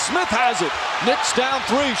Smith has it. Knicks down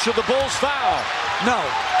 3. Should the Bulls foul? No.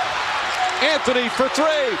 Anthony for 3.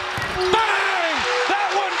 Bang!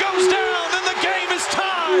 That one goes down, and the game is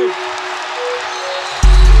tied.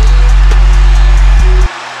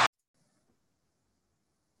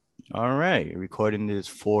 All right, recording this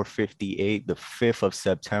 4:58, the 5th of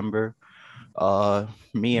September.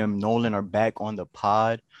 Me and Nolan are back on the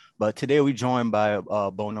pod, but today we're joined by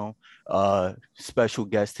Bono, special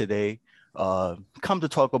guest today. Come to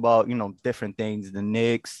talk about different things, the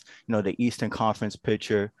Knicks, the Eastern Conference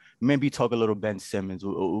picture. Maybe talk a little Ben Simmons.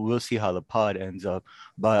 We'll see how the pod ends up.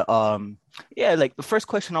 But yeah, like the first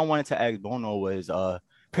question I wanted to ask Bono was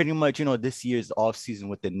pretty much this year's off season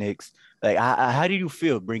with the Knicks. Like, how did you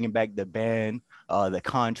feel bringing back the band, the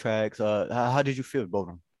contracts? How did you feel,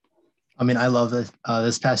 Bono? I mean, I love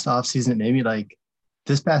this past off season. It made me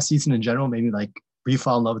this past season in general made me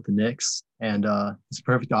re-fall in love with the Knicks, and it's a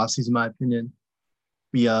perfect off season in my opinion.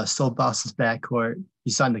 We still Boston's backcourt.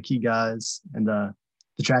 We signed the key guys, and the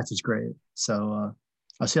draft is great. So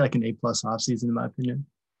I'll say an A+ off season in my opinion.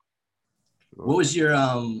 What was your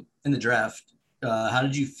in the draft? How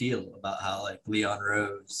did you feel about how Leon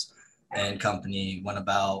Rose and company went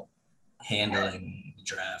about handling the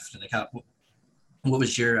draft, and what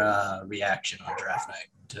was your reaction on draft night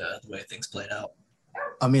to the way things played out?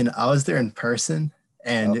 I mean, I was there in person,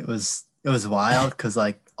 and it was wild because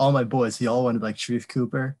all my boys, we all wanted Sharif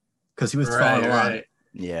Cooper because he was falling a lot.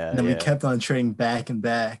 Yeah. And then we kept on trading back and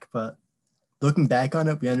back. But looking back on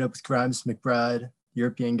it, we ended up with Grimes, McBride,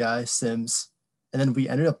 European guy, Sims, and then we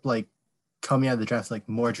ended up coming out of the draft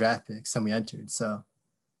more draft picks than we entered. So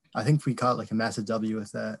I think we caught a massive W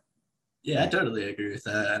with that. Yeah, I totally agree with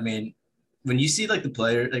that. I mean, when you see the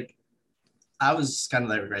player, I was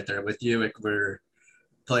kind of right there with you, where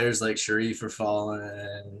players like Sharif are falling,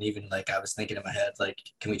 and even I was thinking in my head,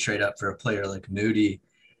 can we trade up for a player like Moody?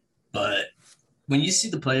 But when you see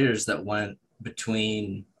the players that went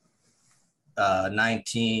between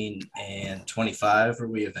 19 and 25, where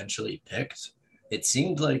we eventually picked, it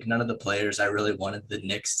seemed like none of the players I really wanted the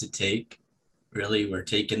Knicks to take really were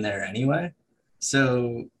taken there anyway.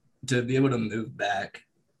 So to be able to move back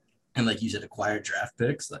and, like you said, acquire draft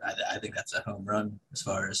picks, I think that's a home run as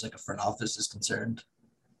far as a front office is concerned.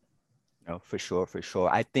 No, for sure.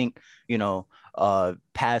 I think,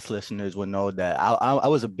 past listeners will know that I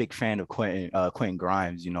was a big fan of Quentin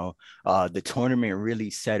Grimes. The tournament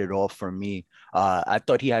really set it off for me. I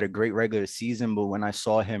thought he had a great regular season, but when I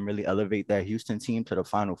saw him really elevate that Houston team to the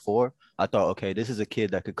Final Four, I thought, okay, this is a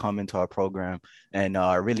kid that could come into our program and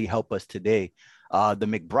really help us today. The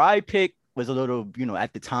McBride pick was a little,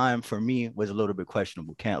 at the time for me was a little bit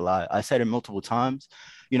questionable. Can't lie. I said it multiple times.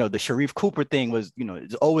 The Sharif Cooper thing was,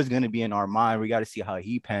 it's always going to be in our mind. We got to see how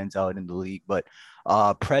he pans out in the league. But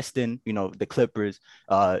Preston, the Clippers,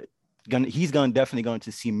 he's definitely going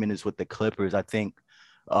to see minutes with the Clippers. I think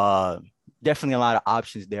definitely a lot of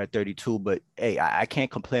options there at 32. But hey, I can't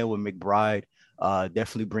complain with McBride.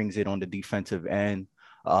 Definitely brings it on the defensive end.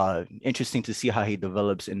 Interesting to see how he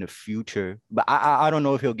develops in the future, but I don't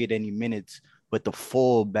know if he'll get any minutes with the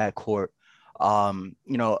full backcourt.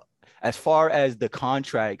 As far as the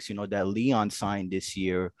contracts, that Leon signed this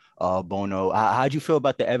year, Bono, how'd you feel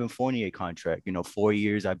about the Evan Fournier contract? 4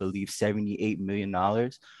 years, I believe, $78 million.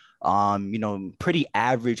 Pretty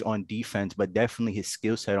average on defense, but definitely his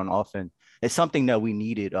skill set on offense is something that we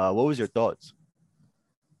needed. What was your thoughts?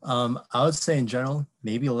 I would say in general,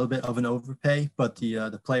 maybe a little bit of an overpay, but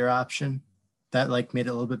the player option that made it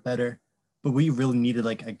a little bit better. But we really needed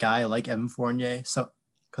a guy like Evan Fournier. So,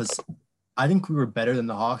 because I think we were better than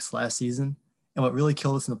the Hawks last season, and what really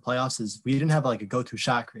killed us in the playoffs is we didn't have a go-to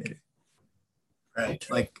shot creator, right?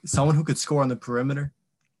 Someone who could score on the perimeter,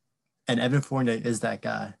 and Evan Fournier is that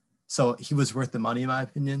guy. So he was worth the money in my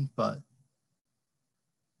opinion. But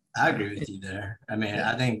I agree with you there. I mean, yeah.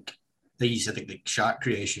 I think you said the shot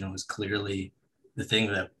creation was clearly the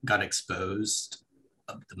thing that got exposed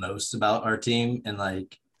the most about our team, and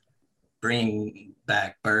bringing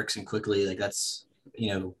back Burks and Quickly, that's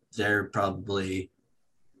they're probably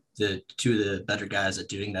the two of the better guys at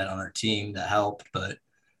doing that on our team that helped, but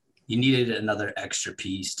you needed another extra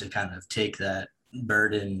piece to kind of take that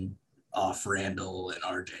burden off Randall and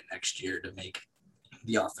RJ next year to make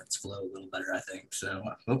the offense flow a little better, I think. So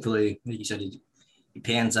hopefully, like you said, he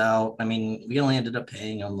pans out. I mean, we only ended up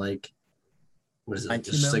paying him what is it?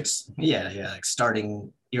 Just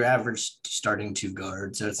starting your average starting two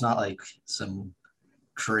guards. So it's not some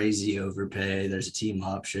crazy overpay. There's a team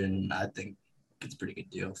option. I think it's a pretty good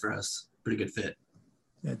deal for us. Pretty good fit.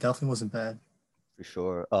 Yeah, it definitely wasn't bad. For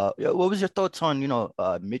sure. What was your thoughts on,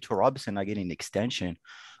 Mitchell Robinson not getting an extension?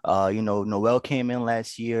 Noel came in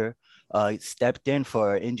last year, stepped in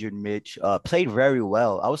for an injured Mitch, played very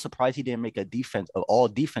well. I was surprised he didn't make a all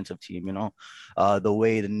defensive team, the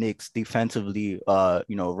way the Knicks defensively,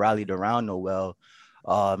 rallied around Noel.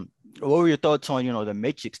 What were your thoughts on, the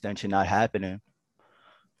Mitch extension not happening?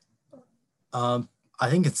 I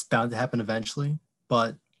think it's bound to happen eventually,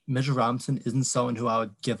 but Mitchell Robinson isn't someone who I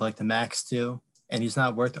would give like the max to, and he's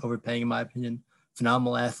not worth overpaying in my opinion.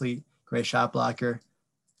 Phenomenal athlete, great shot blocker,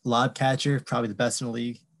 lob catcher, probably the best in the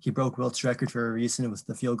league. He broke Wilt's record for a reason with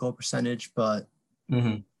the field goal percentage, but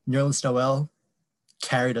Nerlens Noel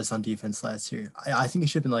carried us on defense last year. I think he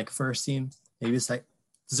should have been like first team, maybe it's like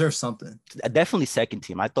deserves something. Definitely second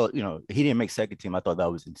team. I thought, he didn't make second team. I thought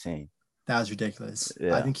that was insane. That was ridiculous.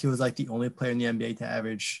 Yeah. I think he was like the only player in the NBA to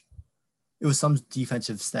average. It was some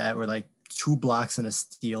defensive stat where like 2 blocks and a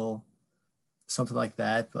steal, something like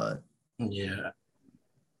that. But yeah,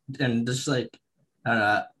 and just like I don't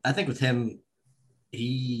know, I think with him,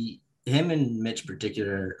 him and Mitch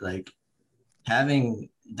particular, like having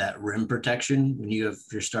that rim protection when you have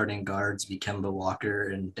your starting guards be Kemba Walker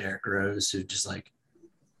and Derrick Rose, who just like,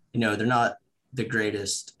 they're not the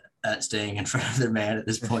greatest at staying in front of their man at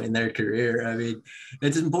this point in their career. I mean,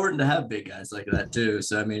 it's important to have big guys like that too.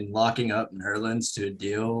 So, I mean, locking up Nerlens to a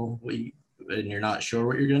deal and you're not sure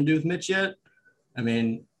what you're going to do with Mitch yet. I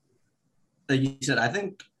mean, like you said, I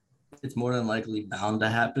think it's more than likely bound to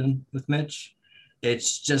happen with Mitch.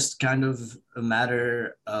 It's just kind of a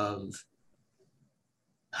matter of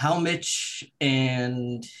how Mitch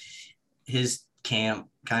and his camp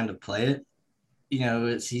kind of play it.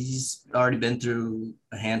 He's already been through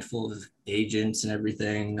a handful of agents and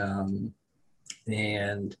everything.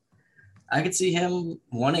 And I could see him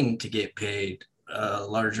wanting to get paid a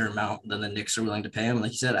larger amount than the Knicks are willing to pay him.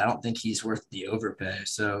 Like you said, I don't think he's worth the overpay.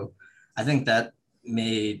 So I think that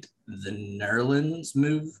made the Nerlens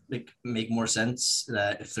move make more sense,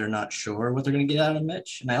 that if they're not sure what they're going to get out of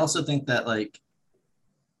Mitch. And I also think that like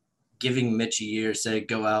giving Mitch a year, say,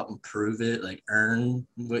 go out and prove it, like earn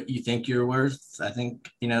what you think you're worth. I think,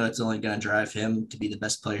 that's only going to drive him to be the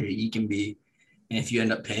best player he can be. And if you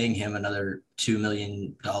end up paying him another $2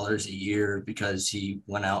 million a year because he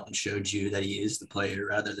went out and showed you that he is the player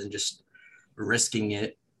rather than just risking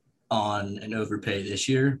it on an overpay this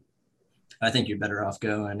year, I think you're better off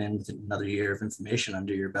going in with another year of information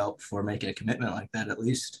under your belt before making a commitment like that, at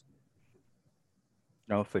least.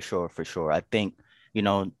 No, for sure, for sure. I think,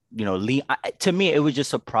 Lee, to me, it was just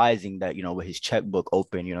surprising that, with his checkbook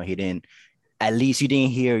open, he didn't, at least you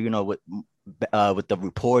didn't hear, with the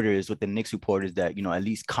reporters, with the Knicks reporters that, at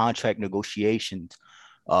least contract negotiations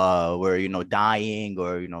were, dying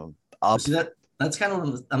or, up. See, that's kind of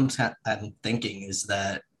what I'm thinking is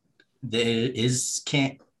that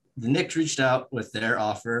the Knicks reached out with their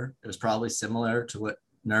offer. It was probably similar to what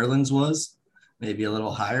Nerlens was, maybe a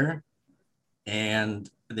little higher. And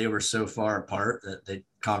they were so far apart that the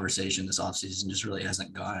conversation this offseason just really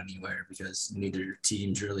hasn't gone anywhere because neither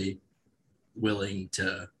team's really willing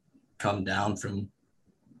to come down from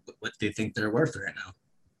what they think they're worth right now.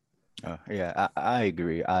 Yeah, I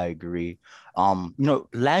agree. I agree.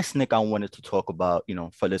 Last Nick I wanted to talk about,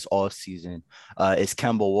 for this off season, is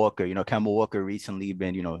Kemba Walker. Kemba Walker recently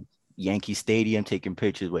been, Yankee Stadium taking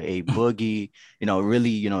pictures with A Boogie,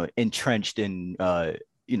 really, entrenched in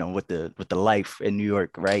with the life in New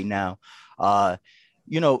York right now. How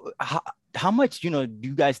much, do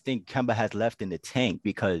you guys think Kemba has left in the tank?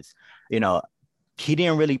 Because, he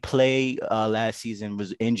didn't really play last season,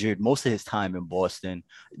 was injured most of his time in Boston,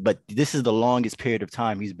 but this is the longest period of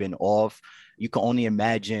time he's been off. You can only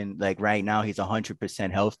imagine, like right now, he's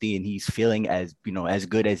 100% healthy and he's feeling as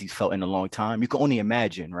good as he's felt in a long time. You can only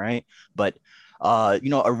imagine, right? But a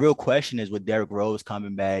real question is with Derrick Rose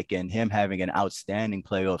coming back and him having an outstanding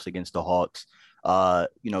playoffs against the Hawks,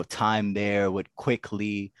 time there with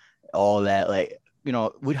quickly all that, like,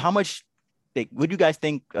 with how much. What do you guys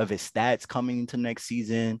think of his stats coming into next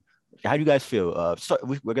season? How do you guys feel?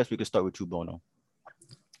 I guess we could start with you, Bono.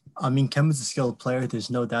 I mean, Kemba's a skilled player. There's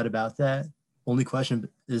no doubt about that. Only question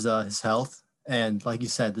is his health. And like you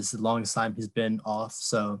said, this is the longest time he's been off.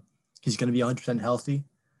 So he's going to be 100% healthy.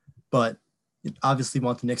 But obviously we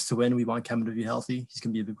want the Knicks to win. We want Kemba to be healthy. He's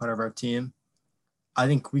going to be a big part of our team. I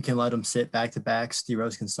think we can let him sit back-to-backs.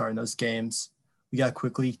 D-Rose can start in those games. We got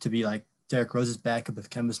quickly to be like Derrick Rose's backup if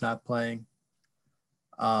Kemba's not playing.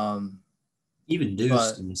 Even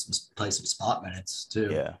Deuce can play some spot minutes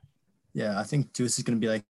too. Yeah. I think Deuce is going to be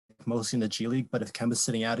like mostly in the G League, but if Kemba's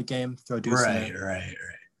sitting out a game, throw Deuce in. Right.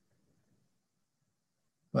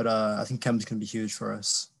 But I think Kemba's going to be huge for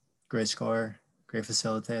us. Great scorer, great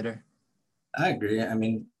facilitator. I agree. I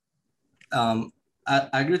mean, I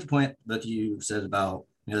agree with the point that you said about,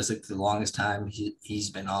 it's like the longest time he's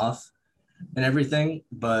been off and everything,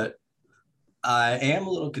 but I am a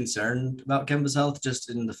little concerned about Kemba's health just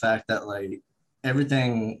in the fact that like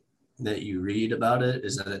everything that you read about it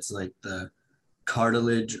is that it's like the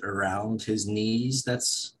cartilage around his knees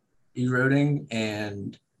that's eroding,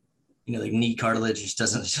 and like knee cartilage just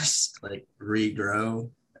doesn't just like regrow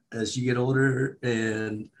as you get older.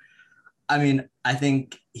 And I mean, I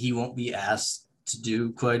think he won't be asked to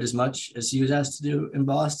do quite as much as he was asked to do in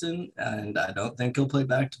Boston, and I don't think he'll play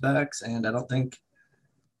back to backs, and I don't think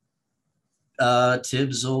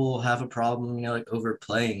Tibbs will have a problem, like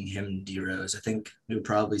overplaying him and D Rose. I think we'll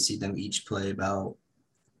probably see them each play about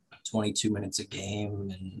 22 minutes a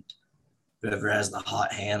game, and whoever has the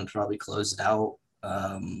hot hand probably close it out.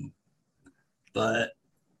 But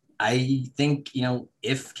I think,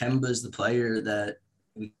 if Kemba is the player that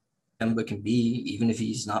Kemba can be, even if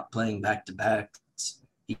he's not playing back to backs,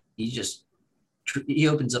 he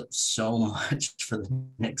opens up so much for the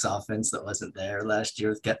Knicks offense that wasn't there last year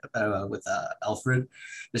with Alfred,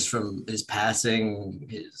 just from his passing,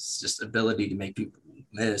 his just ability to make people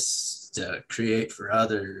miss, to create for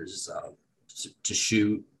others, to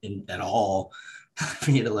shoot at all,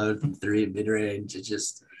 be it alone from three and mid range.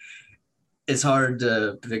 It's hard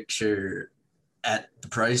to picture at the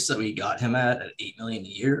price that we got him at $8 million a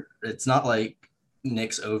year. It's not like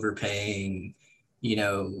Knicks overpaying,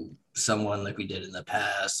 someone like we did in the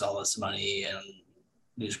past, all this money, and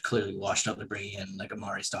he was clearly washed up to bring in like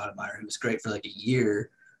Amari Stoudemire, who was great for like a year,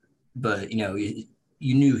 but you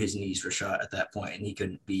knew his knees were shot at that point, and he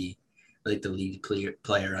couldn't be like the lead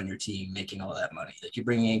player on your team making all that money. Like, you're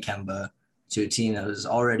bringing in Kemba to a team that was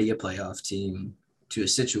already a playoff team, to a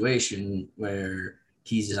situation where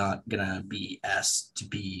he's not gonna be asked to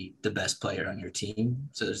be the best player on your team,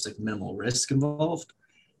 so there's like minimal risk involved.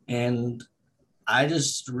 And I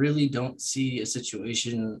just really don't see a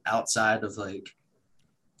situation outside of like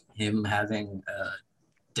him having a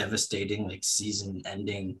devastating, like season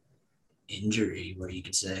ending injury where you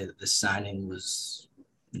could say that the signing was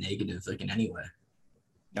negative, like in any way.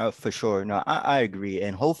 For sure. No, I agree.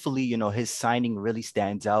 And hopefully, his signing really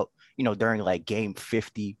stands out, during like game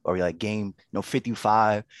 50 or like game,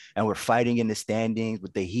 55, and we're fighting in the standings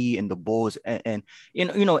with the Heat and the Bulls. And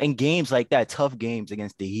in games like that, tough games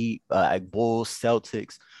against the Heat, like Bulls,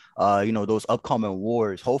 Celtics, those upcoming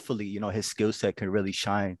wars, hopefully, his skill set can really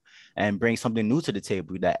shine and bring something new to the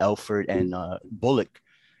table that Elford and Bullock,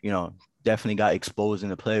 definitely got exposed in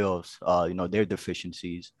the playoffs, their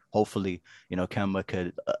deficiencies. Hopefully, Kemba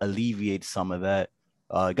could alleviate some of that.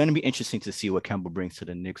 Going to be interesting to see what Kemba brings to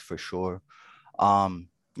the Knicks for sure.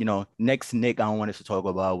 Next Nick I wanted to talk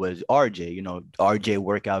about was RJ. RJ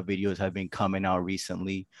workout videos have been coming out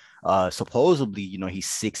recently. Supposedly, he's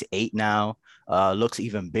 6'8" now. Looks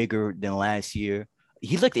even bigger than last year.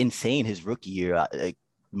 He looked insane his rookie year. Like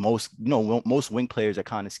most wing players are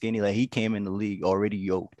kind of skinny. Like, he came in the league already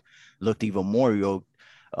yoked, looked even more yoked.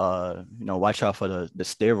 Watch out for the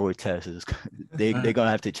steroid tests. They're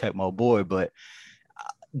gonna have to check my boy, but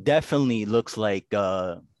definitely looks like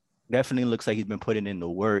he's been putting in the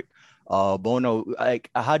work. Bono, like,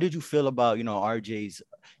 how did you feel about RJ's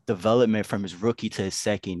development from his rookie to his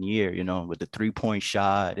second year? With the 3-point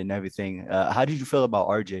shot and everything. How did you feel about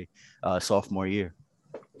RJ sophomore year?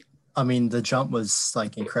 I mean, the jump was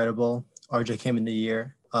like incredible. RJ came in the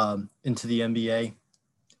year into the NBA.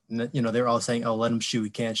 And, they were all saying, oh, let him shoot. He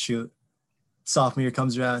can't shoot. Sophomore year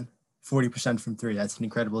comes around, 40% from three. That's an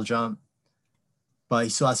incredible jump. But he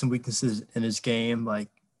still has some weaknesses in his game. Like,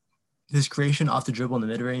 his creation off the dribble in the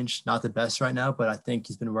mid-range, not the best right now, but I think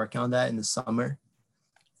he's been working on that in the summer.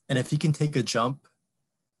 And if he can take a jump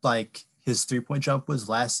like his 3-point jump was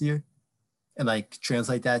last year and like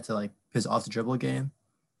translate that to like his off the dribble game,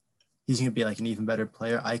 he's going to be like an even better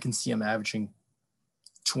player. I can see him averaging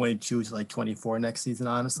 22 to like 24 next season,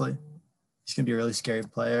 honestly. He's going to be a really scary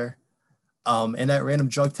player. And that random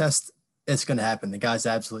drug test, it's going to happen. The guy's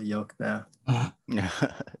absolutely yoked now.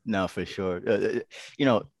 No, for sure.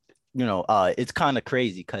 It's kind of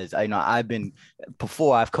crazy because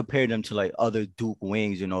I've compared them to like other Duke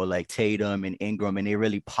wings, like Tatum and Ingram, and they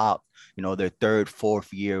really popped, their third,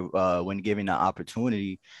 fourth year when given the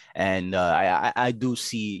opportunity. And I do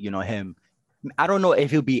see, him. I don't know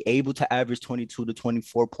if he'll be able to average 22 to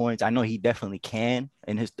 24 points. I know he definitely can,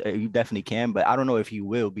 and he definitely can, but I don't know if he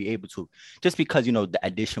will be able to, just because the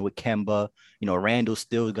addition with Kemba, Randall's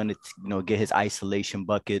still gonna get his isolation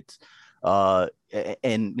buckets,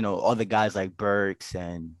 and other guys like Burks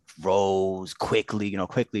and Rose, quickly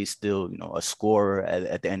is still a scorer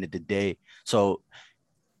at the end of the day. So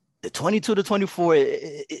the 22 to 24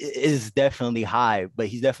 is definitely high, but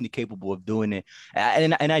he's definitely capable of doing it.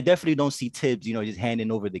 And I definitely don't see Tibbs, just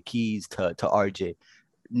handing over the keys to RJ.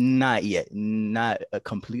 Not yet, not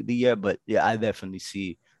completely yet, but yeah, I definitely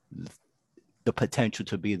see the potential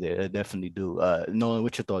to be there. I definitely do. Nolan,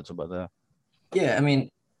 what's your thoughts about that? Yeah, I mean,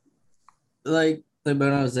 like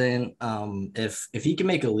Bono was saying, if he can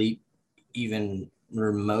make a leap even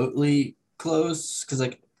remotely close, because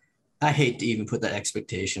like I hate to even put that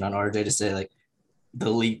expectation on RJ to say like the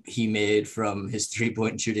leap he made from his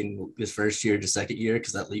 3-point shooting his first year to second year,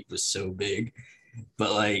 because that leap was so big.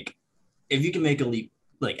 But like if you can make a leap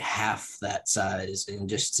like half that size in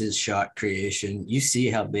just his shot creation, you see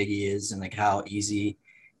how big he is and like how easy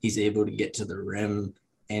he's able to get to the rim.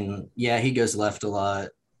 And yeah, he goes left a lot,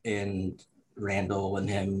 and Randall and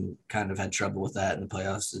him kind of had trouble with that in the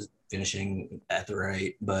playoffs, finishing at the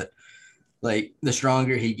right. But like the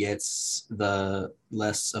stronger he gets, the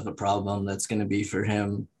less of a problem that's going to be for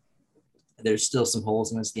him. There's still some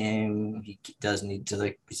holes in his game. He does need to,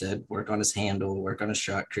 like we said, work on his handle, work on his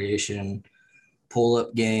shot creation, pull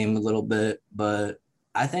up game a little bit. But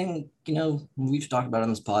I think, we've talked about on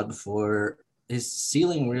this pod before, his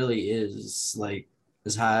ceiling really is like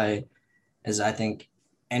as high as I think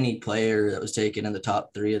any player that was taken in the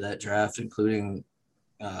top three of that draft, including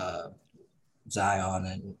uh, Zion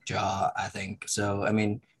and Ja, I think. So, I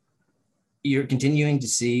mean, you're continuing to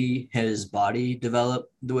see his body develop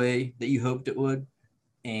the way that you hoped it would.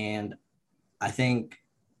 And I think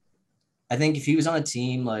if he was on a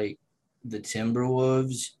team like the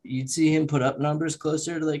Timberwolves, you'd see him put up numbers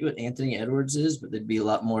closer to like what Anthony Edwards is, but they'd be a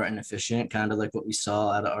lot more inefficient, kind of like what we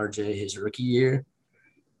saw out of RJ his rookie year.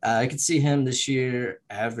 I could see him this year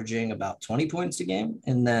averaging about 20 points a game,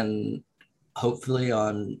 and then hopefully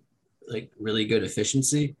on like really good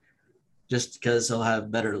efficiency, just because he'll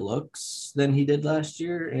have better looks than he did last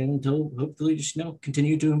year, and he'll hopefully just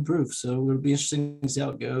continue to improve. So it'll be interesting to see how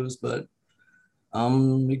it goes, but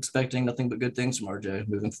I'm expecting nothing but good things from RJ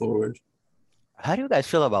moving forward. How do you guys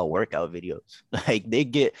feel about workout videos? Like they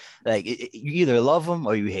get like you either love them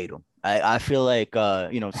or you hate them. I feel like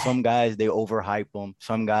some guys they overhype them,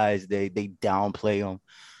 some guys they downplay them.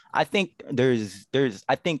 I think there's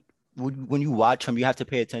I think when you watch them, you have to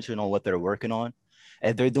pay attention on what they're working on.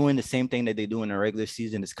 If they're doing the same thing that they do in the regular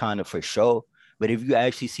season, it's kind of for show. But if you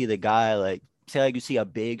actually see the guy, like say like you see a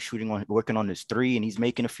big working on his three and he's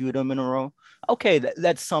making a few of them in a row, okay,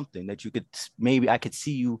 that's something that you could maybe I could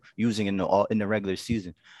see you using in the regular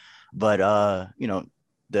season. But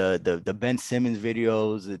the Ben Simmons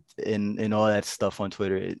videos and all that stuff on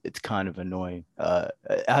Twitter, it's kind of annoying.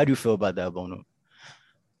 How do you feel about that, Bono?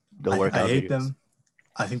 The I workout hate videos. them.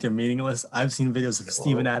 I think they're meaningless. I've seen videos of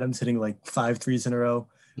Steven Adams hitting like 5 threes in a row.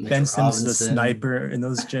 Mitchell Ben Simmons is a Robinson. sniper in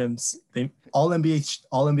those gyms. They all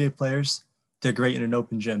NBA players, they're great in an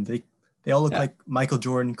open gym. They all look like Michael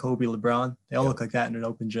Jordan, Kobe, LeBron. They all look like that in an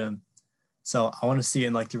open gym. So I want to see it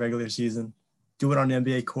in like the regular season. Do it on the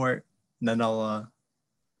NBA court, and then I'll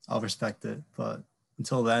respect it. But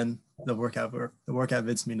until then, the workout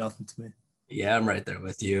vids mean nothing to me. Yeah, I'm right there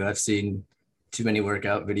with you. I've seen too many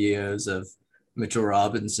workout videos of Mitchell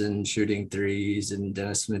Robinson shooting threes and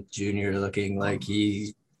Dennis Smith Jr. looking like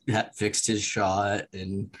he had fixed his shot,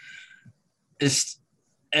 and just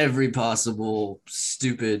every possible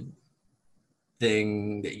stupid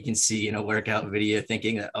thing that you can see in a workout video,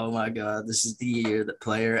 thinking that, oh my God, this is the year that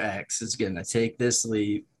player X is going to take this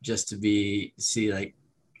leap just to see like,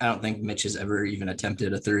 I don't think Mitch has ever even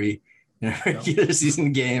attempted a three in a regular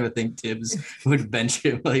season game. I think Tibbs would bench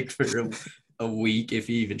him like for a week if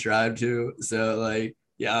he even tried to. So like,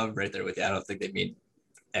 yeah, I'm right there with you. I don't think they mean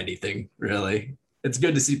anything really. It's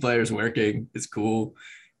good to see players working. It's cool.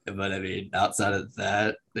 But I mean, outside of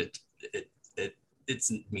that,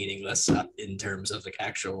 it's meaningless in terms of like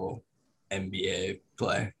actual NBA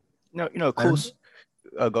play. Cool.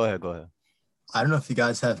 Go ahead. I don't know if you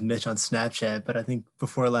guys have Mitch on Snapchat, but I think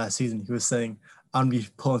before last season he was saying, I'm gonna be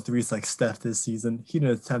pulling threes like Steph this season. He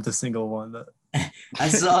didn't attempt a single one. But I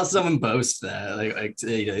saw someone they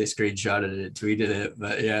screenshotted it, tweeted it,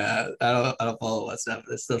 but yeah, I don't follow that stuff.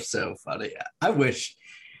 This stuff's so funny.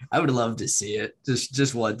 I would love to see it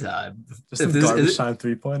just one time. Just a garbage time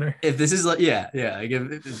 3-pointer. If this is like, like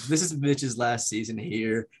if this is Mitch's last season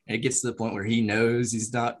here, and it gets to the point where he knows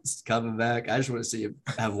he's not coming back, I just want to see him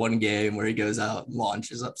have one game where he goes out and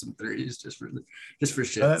launches up some threes just for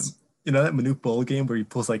shits. That Manute Bowl game where he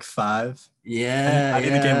pulls like 5? Yeah. I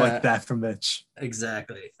need a game like that from Mitch.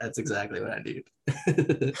 Exactly. That's exactly what I need.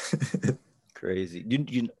 Crazy.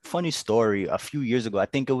 Funny story. A few years ago, I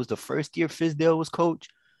think it was the first year Fizdale was coach.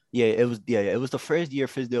 Yeah, it was the first year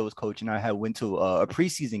Fizdale was coaching. I had went to a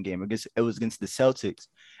preseason game against the Celtics,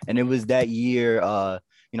 and it was that year.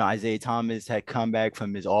 Isaiah Thomas had come back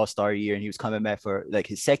from his All-Star year, and he was coming back for like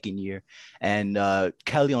his second year, and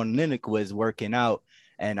Kelly Olynyk was working out.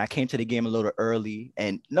 And I came to the game a little early.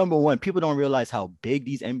 And number one, people don't realize how big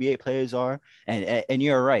these NBA players are. And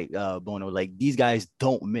you're right, Bono. Like these guys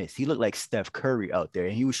don't miss. He looked like Steph Curry out there,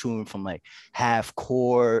 and he was shooting from like half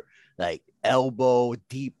court, like elbow,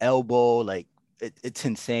 deep elbow, like it's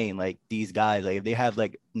insane. Like these guys, like if they have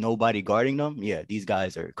like nobody guarding them, yeah, these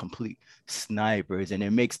guys are complete snipers, and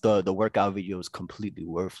it makes the workout videos completely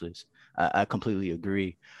worthless. I completely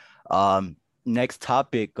agree. Um, Next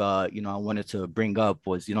topic, I wanted to bring up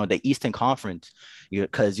was the Eastern Conference,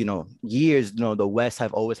 because years, the West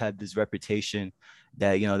have always had this reputation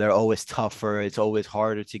that they're always tougher. It's always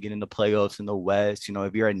harder to get in the playoffs in the West.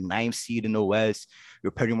 If you're a ninth seed in the West,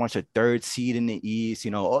 you're pretty much a third seed in the East.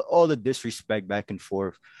 All the disrespect back and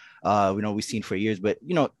forth. We've seen for years, but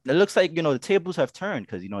it looks like the tables have turned,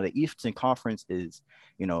 because the Eastern Conference is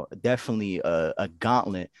definitely a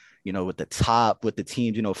gauntlet. With the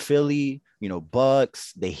teams, Philly,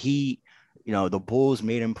 Bucks, the Heat, the Bulls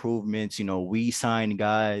made improvements. We signed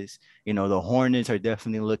guys. The Hornets are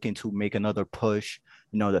definitely looking to make another push.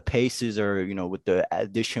 The Pacers are, with the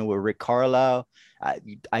addition with Rick Carlisle,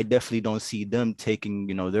 I definitely don't see them taking,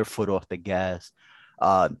 their foot off the gas.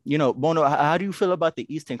 Bono, how do you feel about the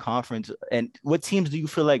Eastern Conference, and what teams do you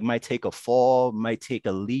feel like might take a fall, might take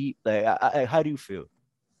a leap? Like, how do you feel?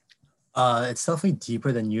 It's definitely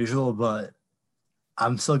deeper than usual, but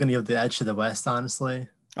I'm still gonna give the edge to the West, honestly.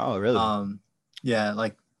 Oh, really? Yeah,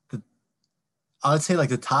 like I would say like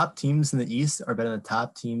the top teams in the East are better than the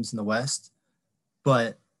top teams in the West,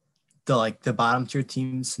 but the bottom tier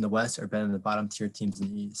teams in the West are better than the bottom tier teams in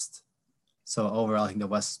the East. So overall, I think the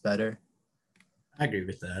West is better. I agree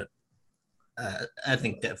with that. I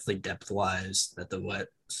think definitely depth wise that the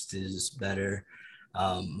West is better.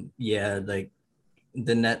 Yeah, like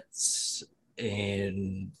the Nets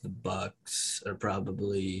and the Bucks are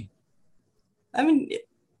probably. I mean,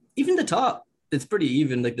 even the top, it's pretty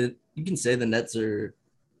even. Like you can say the Nets are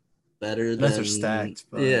better The Nets are than stacked,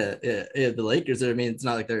 but yeah. The Lakers are. I mean, it's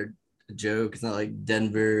not like they're a joke. It's not like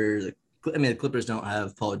Denver. I mean, the Clippers don't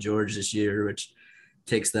have Paul George this year, which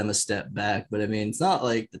takes them a step back. But I mean, it's not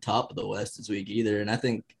like the top of the West this week either. And I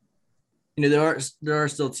think there are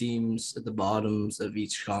still teams at the bottoms of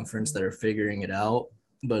each conference that are figuring it out.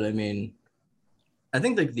 But I mean, I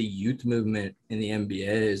think like the youth movement in the NBA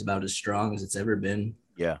is about as strong as it's ever been.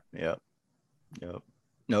 Yeah, yeah. Yep.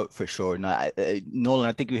 No, for sure. No, Nolan,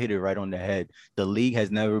 I think you hit it right on the head. The league has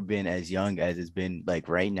never been as young as it's been like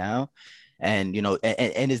right now. And,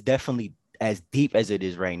 and it's definitely as deep as it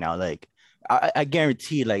is right now. Like, I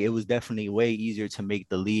guarantee, like, it was definitely way easier to make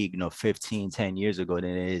the league, 10 years ago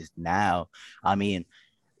than it is now. I mean,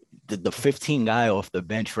 the 15 guy off the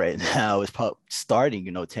bench right now is probably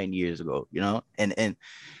starting, 10 years ago, and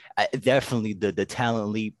definitely the talent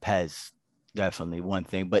leap has definitely one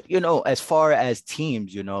thing. But as far as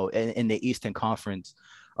teams, in the Eastern Conference,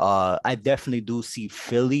 I definitely do see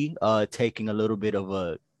Philly taking a little bit of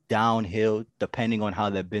a downhill depending on how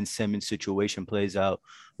that Ben Simmons situation plays out.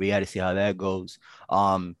 We got to see how that goes.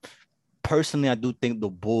 Personally, I do think the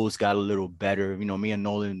Bulls got a little better. Me and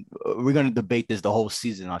Nolan, we're gonna debate this the whole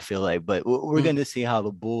season, I feel like, but we're gonna see how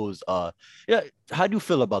the Bulls. Yeah. How do you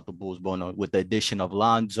feel about the Bulls, Bono, with the addition of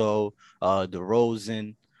Lonzo,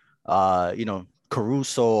 DeRozan,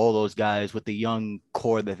 Caruso, all those guys with the young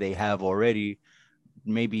core that they have already?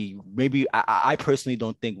 Maybe I personally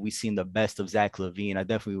don't think we've seen the best of Zach LaVine. I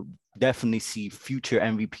definitely see future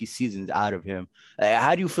MVP seasons out of him.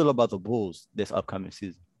 How do you feel about the Bulls this upcoming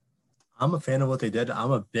season? I'm a fan of what they did.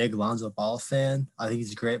 I'm a big Lonzo Ball fan. I think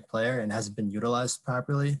he's a great player and hasn't been utilized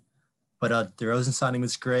properly. But DeRozan signing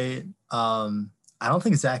was great. I don't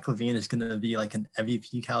think Zach LaVine is going to be like an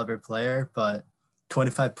MVP caliber player, but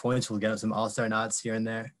 25 points will get him some All-Star nods here and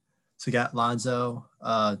there. So we got Lonzo,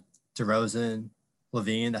 DeRozan,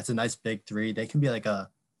 LaVine. That's a nice big three. They can be like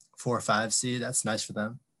a 4 or 5 seed. That's nice for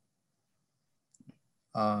them.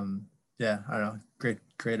 Yeah, I don't know.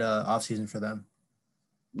 Great offseason for them.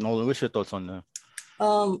 Nolan, what's your thoughts on that?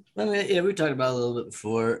 I mean, yeah, we talked about it a little bit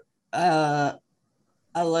before. I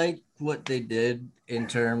like what they did in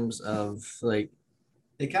terms of like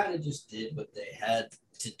they kind of just did what they had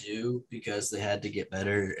to do because they had to get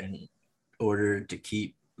better in order to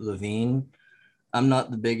keep Levine. I'm not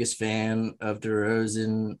the biggest fan of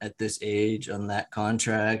DeRozan at this age on that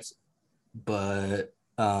contract, but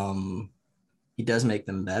he does make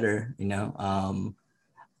them better.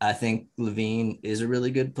 I think Levine is a really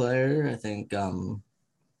good player. I think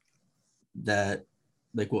that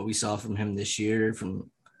like what we saw from him this year, from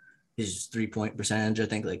his 3-point percentage, I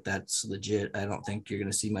think like that's legit. I don't think you're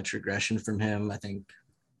going to see much regression from him. I think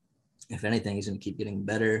if anything, he's going to keep getting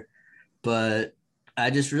better. But I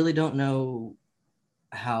just really don't know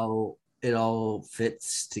how it all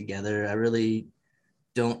fits together. I really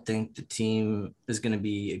don't think the team is going to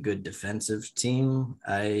be a good defensive team.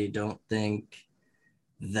 I don't think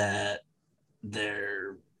that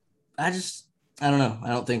they're, I just, I don't know. I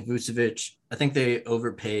don't think Vucevic, I think they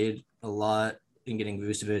overpaid a lot in getting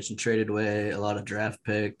Vucevic and traded away a lot of draft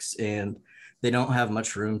picks, and they don't have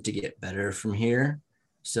much room to get better from here.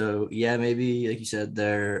 So, yeah, maybe, like you said,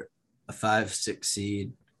 they're a 5-6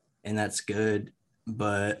 seed, and that's good.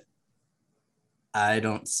 But I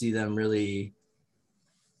don't see them really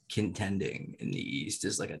contending in the East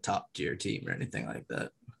as like a top tier team or anything like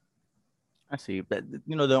that. I see, but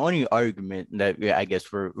the only argument that I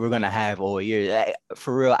guess we're gonna have all year,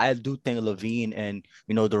 for real, I do think Levine and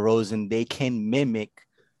DeRozan, they can mimic.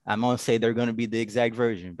 I'm gonna say they're gonna be the exact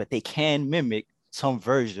version, but they can mimic some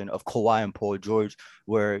version of Kawhi and Paul George,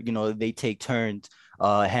 where they take turns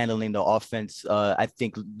handling the offense. I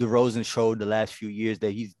think DeRozan showed the last few years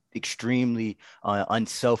that he's extremely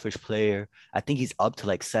unselfish player. I think he's up to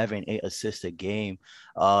like 7, 8 assists a game.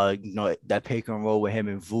 That pick and roll with him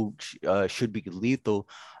and Vooch should be lethal.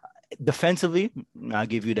 Defensively, I'll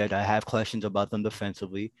give you that. I have questions about them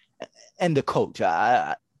defensively, and the coach.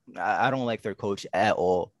 I don't like their coach at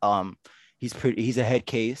all. He's a head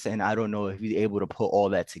case, and I don't know if he's able to put all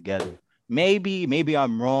that together. Maybe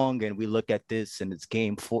I'm wrong, and we look at this and it's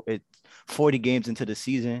 40 games into the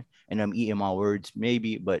season, and I'm eating my words,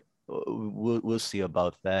 maybe, but we'll see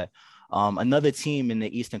about that. Another team in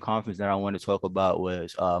the Eastern Conference that I want to talk about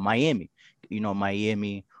was Miami.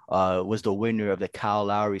 Miami was the winner of the Kyle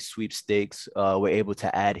Lowry sweepstakes. We're able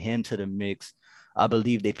to add him to the mix. I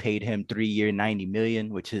believe they paid him 3 year, $90 million,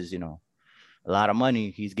 which is a lot of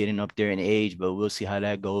money. He's getting up there in age, but we'll see how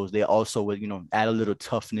that goes. They also would, add a little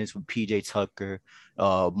toughness with PJ Tucker,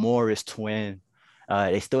 Morris twin.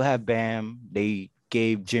 They still have Bam. They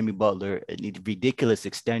gave Jimmy Butler a ridiculous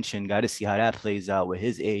extension. Got to see how that plays out with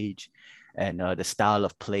his age and the style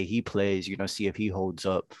of play he plays. See if he holds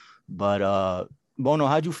up. But Bono,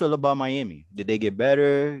 how'd you feel about Miami? Did they get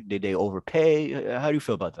better? Did they overpay? How do you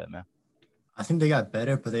feel about that, man? I think they got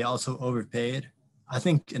better, but they also overpaid. I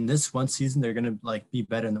think in this one season they're gonna like be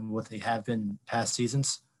better than what they have been past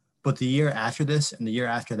seasons. But the year after this and the year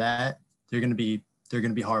after that, they're gonna be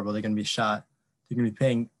horrible. They're gonna be shot. They're gonna be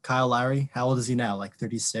paying Kyle Lowry. How old is he now? Like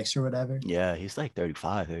 36 or whatever? Yeah, he's like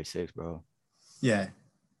 35, 36, bro. Yeah.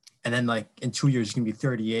 And then like in 2 years he's gonna be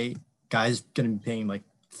 38. Guys gonna be paying like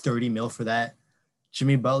 30 mil for that.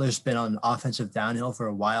 Jimmy Butler's been on offensive downhill for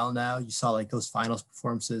a while now. You saw like those finals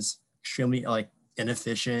performances, extremely like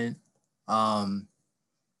inefficient.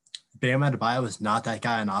 Bam Adebayo is not that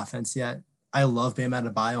guy on offense yet. I love Bam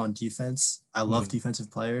Adebayo on defense. I love defensive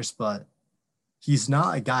players, but he's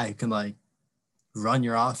not a guy who can like run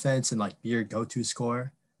your offense and like be your go-to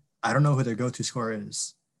scorer. I don't know who their go-to scorer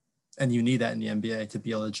is. And you need that in the NBA to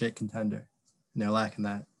be a legit contender. And they're lacking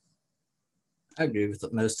that. I agree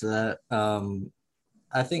with most of that.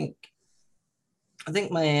 I think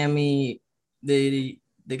Miami, they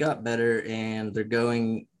got better and they're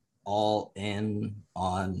going all in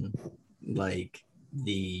on like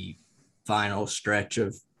the final stretch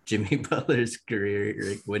of Jimmy Butler's career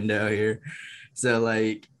like, window here. So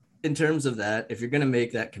like in terms of that, if you're gonna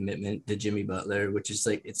make that commitment to Jimmy Butler, which is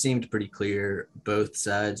like it seemed pretty clear both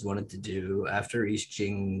sides wanted to do after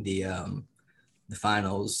reaching the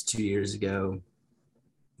finals 2 years ago,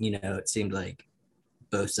 it seemed like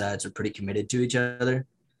both sides are pretty committed to each other.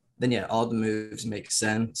 Then yeah, all the moves make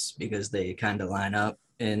sense because they kind of line up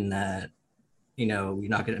in that, you're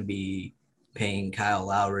not going to be paying Kyle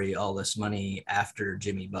Lowry all this money after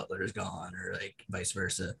Jimmy Butler is gone or like vice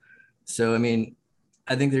versa. So, I mean,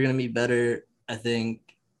 I think they're going to be better. I think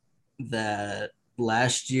that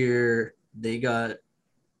last year they got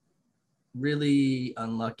really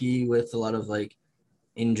unlucky with a lot of like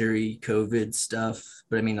injury, COVID stuff.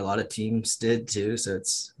 But I mean, a lot of teams did too. So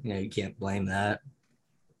it's, you can't blame that.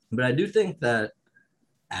 But I do think that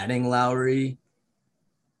adding Lowry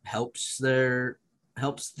helps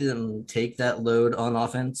them take that load on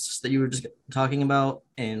offense that you were just talking about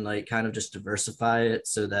and like kind of just diversify it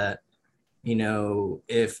so that,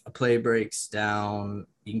 if a play breaks down,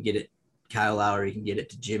 you can get it. Kyle Lowry can get it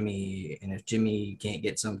to Jimmy. And if Jimmy can't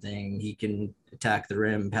get something, he can attack the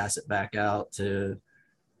rim, pass it back out to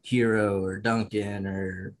Hero or Duncan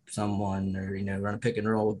or someone, or, run a pick and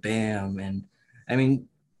roll with Bam. And I mean,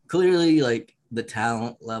 clearly like the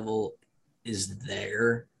talent level is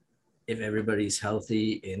there. if everybody's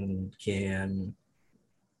healthy and can,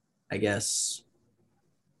 I guess,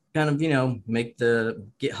 kind of,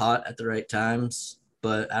 get hot at the right times.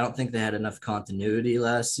 But I don't think they had enough continuity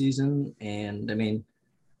last season. And I mean,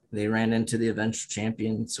 they ran into the eventual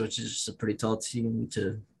champions, which is just a pretty tall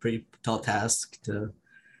task to,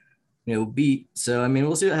 beat. So, I mean,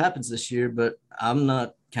 we'll see what happens this year, but I'm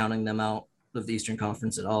not counting them out of the Eastern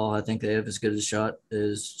Conference at all. I think they have as good a shot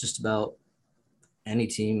as just about any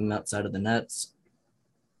team outside of the Nets.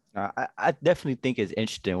 I definitely think it's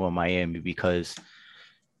interesting with Miami because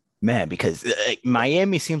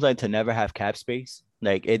Miami seems like to never have cap space.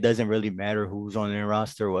 Like it doesn't really matter who's on their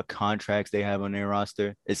roster, what contracts they have on their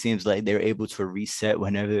roster. It seems like they're able to reset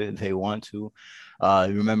whenever they want to.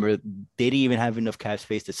 Remember, they didn't even have enough cap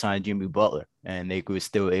space to sign Jimmy Butler, and they were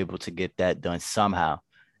still able to get that done somehow.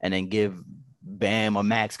 And then give Bam a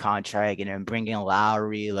max contract, and then bring in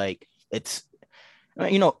Lowry. Like it's,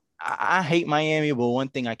 I hate Miami, but one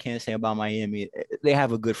thing I can't say about Miami, they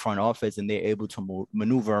have a good front office and they're able to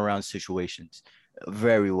maneuver around situations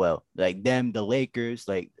very well. Like them, the Lakers,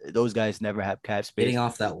 like those guys never have cap space. Getting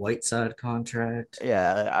off that Whiteside contract.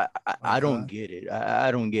 Yeah, I don't get it.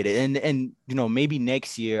 I don't get it. And maybe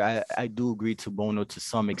next year I do agree to Bono to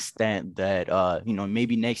some extent that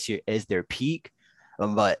maybe next year is their peak.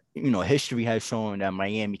 But history has shown that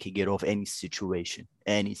Miami can get off any situation,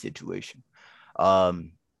 any situation.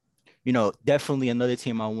 Definitely another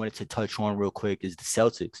team I wanted to touch on real quick is the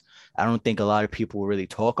Celtics. I don't think a lot of people really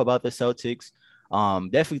talk about the Celtics.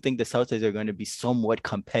 Definitely think the Celtics are going to be somewhat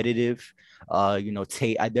competitive.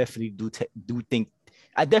 Tate, I definitely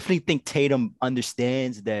think Tatum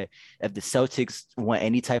understands that if the Celtics want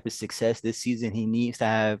any type of success this season, he needs to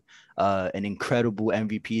have an incredible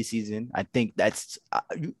MVP season. I think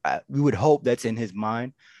we would hope that's in his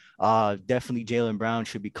mind. Definitely Jaylen Brown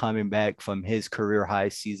should be coming back from his career high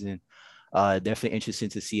season. Definitely interesting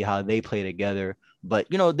to see how they play together. But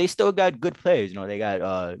they still got good players. They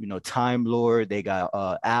got Time Lord, they got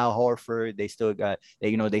Al Horford, they still got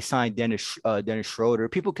they signed Dennis Schroeder.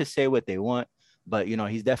 People could say what they want, but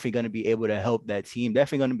he's definitely going to be able to help that team.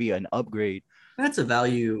 Definitely going to be an upgrade. That's a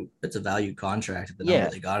value contract at the number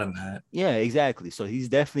they got him at. Yeah, exactly. So he's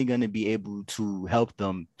definitely going to be able to help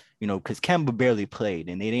them, because Kemba barely played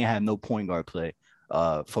and they didn't have no point guard play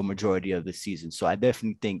for majority of the season. So I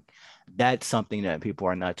definitely think that's something that people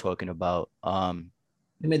are not talking about.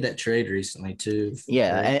 They made that trade recently too.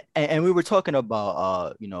 Yeah, and we were talking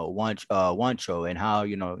about Juancho and how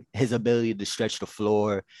his ability to stretch the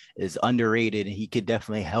floor is underrated, and he could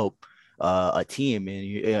definitely help a team.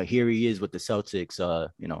 And here he is with the Celtics,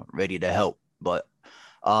 ready to help. But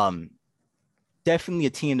definitely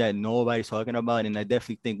a team that nobody's talking about, and I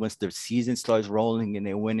definitely think once the season starts rolling and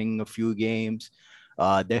they're winning a few games,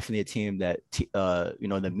 definitely a team that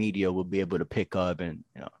the media will be able to pick up, and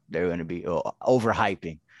they're going to be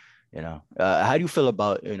overhyping. How do you feel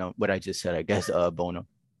about what I just said? I guess Bono.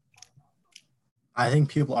 I think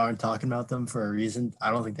people aren't talking about them for a reason.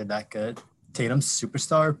 I don't think they're that good. Tatum's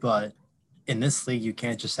superstar, but in this league, you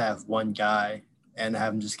can't just have one guy and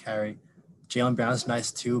have him just carry. Jaylen Brown's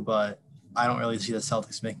nice too, but I don't really see the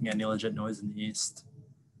Celtics making any legit noise in the East.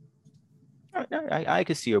 I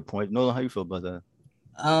can see your point. Nolan, how you feel about that?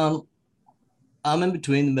 I'm in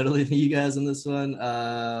between the middle of you guys on this one.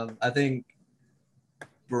 I think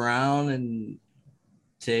Brown and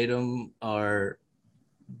Tatum are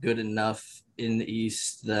good enough in the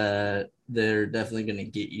East that they're definitely going to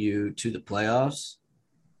get you to the playoffs.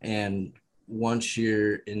 And once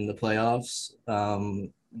you're in the playoffs,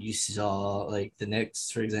 you saw like the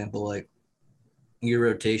Knicks, for example, like your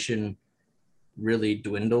rotation really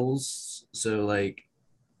dwindles. So like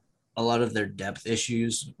a lot of their depth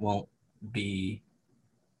issues won't be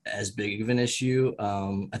as big of an issue.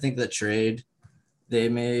 I think the trade they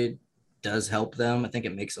made does help them. I think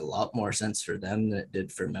it makes a lot more sense for them than it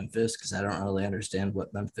did for Memphis, because I don't really understand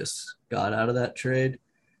what Memphis got out of that trade.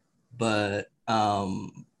 But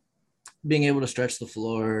being able to stretch the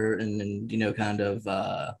floor and kind of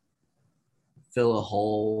fill a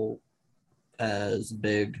hole as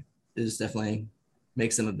big is definitely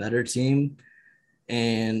makes them a better team.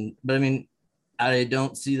 But I mean, I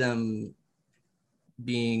don't see them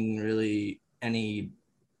being really any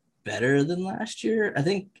better than last year. I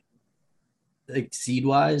think like seed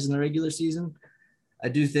wise in the regular season, I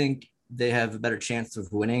do think they have a better chance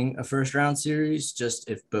of winning a first round series just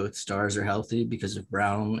if both stars are healthy, because if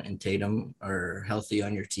Brown and Tatum are healthy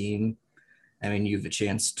on your team, I mean, you have a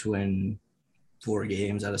chance to win 4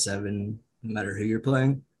 games out of 7, no matter who you're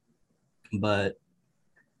playing. But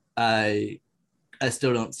I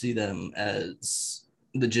still don't see them as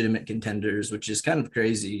legitimate contenders, which is kind of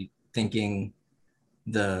crazy thinking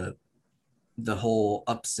the whole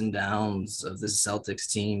ups and downs of the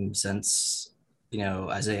Celtics team since,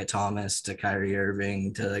 Isaiah Thomas to Kyrie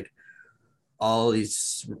Irving to like all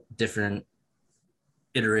these different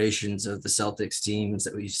iterations of the Celtics teams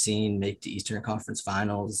that we've seen make the Eastern Conference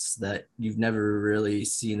Finals, that you've never really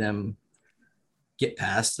seen them get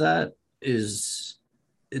past that. It's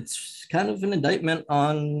kind of an indictment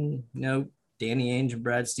on, Danny Ainge and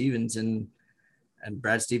Brad Stevens, and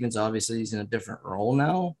Brad Stevens obviously is in a different role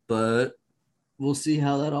now, but we'll see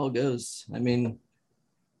how that all goes. I mean,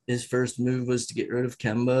 his first move was to get rid of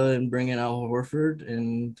Kemba and bring in Al Horford,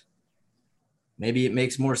 and maybe it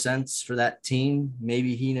makes more sense for that team.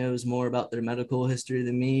 Maybe he knows more about their medical history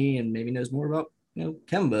than me, and maybe knows more about,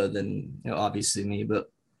 Kemba than, obviously me.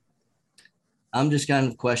 But I'm just kind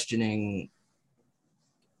of questioning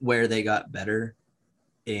where they got better.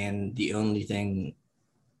 And the only thing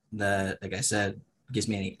that, like I said, gives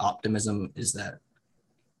me any optimism is that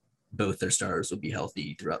both their stars will be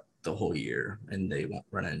healthy throughout the whole year and they won't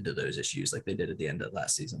run into those issues like they did at the end of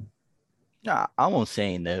last season. Nah, I won't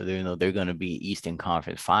saying that they're gonna be Eastern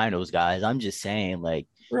Conference Finals guys. I'm just saying like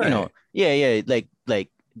Right. yeah, like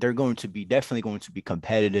they're going to be definitely going to be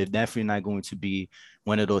competitive. Definitely not going to be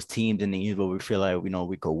one of those teams in the East where we feel like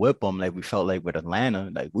we could whip them like we felt like with Atlanta.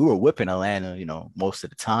 Like we were whipping Atlanta, most of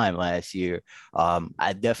the time last year.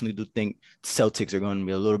 I definitely do think Celtics are going to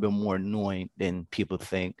be a little bit more annoying than people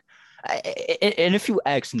think. And if you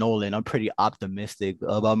ask Nolan, I'm pretty optimistic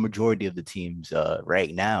about majority of the teams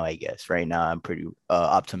right now. I guess right now I'm pretty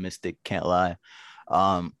optimistic. Can't lie.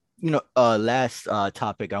 Last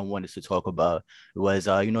topic I wanted to talk about was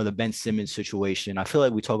the Ben Simmons situation. I feel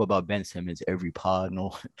like we talk about Ben Simmons every pod,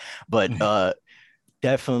 no, but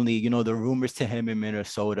definitely the rumors to him in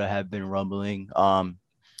Minnesota have been rumbling. I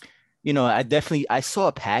saw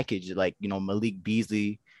a package like Malik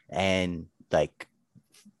Beasley and like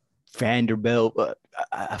Vanderbilt.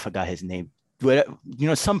 I forgot his name. But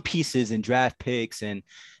some pieces and draft picks and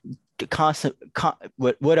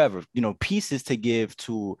whatever pieces to give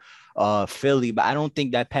to Philly, but I don't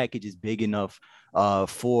think that package is big enough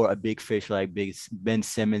for a big fish like Big Ben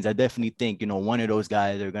Simmons. I definitely think one of those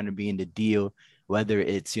guys are going to be in the deal, whether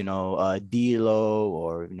it's D'Lo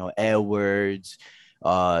or Edwards.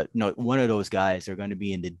 One of those guys are going to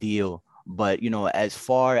be in the deal. But as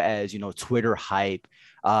far as Twitter hype,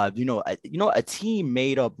 a team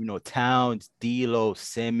made up Towns, D'Lo,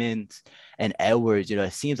 Simmons, and Edwards.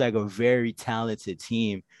 It seems like a very talented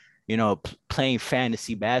team. Playing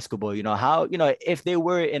fantasy basketball. How if they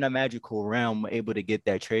were in a magical realm, able to get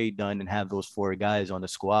that trade done and have those four guys on the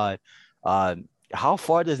squad, how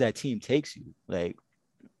far does that team take you? Like,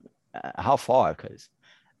 how far? Because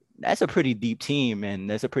that's a pretty deep team and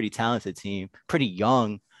that's a pretty talented team, pretty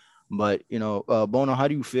young. But Bono, how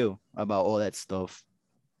do you feel about all that stuff?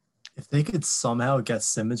 If they could somehow get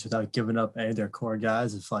Simmons without giving up any of their core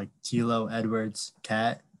guys, it's like D'Lo, Edwards,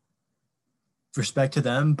 Cat. Respect to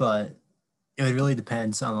them, but it really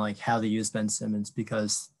depends on like how they use Ben Simmons,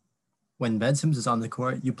 because when Ben Simmons is on the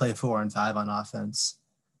court, you play 4 and 5 on offense.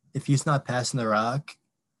 If he's not passing the rock,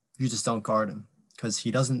 you just don't guard him because he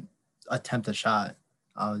doesn't attempt a shot.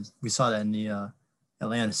 We saw that in the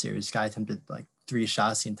Atlanta series. This guy attempted like 3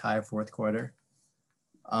 shots the entire fourth quarter.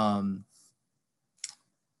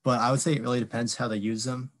 But I would say it really depends how they use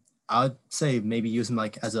him. I would say maybe use him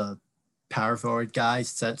like as a power forward guy,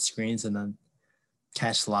 set screens, and then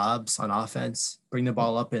catch lobs on offense, bring the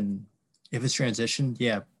ball up, and if it's transition,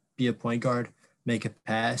 yeah, be a point guard, make a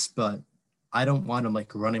pass. But I don't want him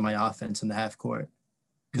like running my offense in the half court.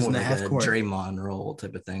 Because in the half court, Draymond role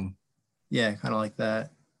type of thing. Yeah, kind of like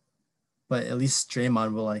that. But at least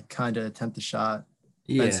Draymond will like kind of attempt the shot.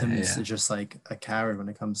 Yeah, Ben Simmons is just like a coward when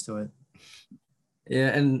it comes to it. Yeah,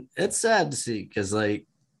 and it's sad to see because like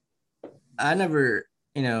I never,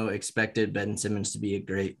 expected Ben Simmons to be a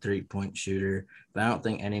great 3-point shooter, but I don't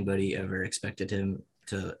think anybody ever expected him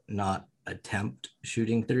to not attempt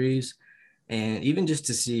shooting threes. And even just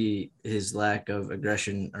to see his lack of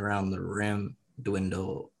aggression around the rim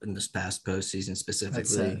dwindle in this past postseason,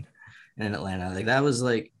 specifically in Atlanta, like that was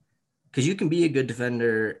like, because you can be a good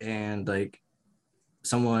defender and like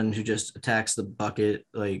someone who just attacks the bucket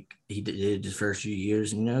like he did his first few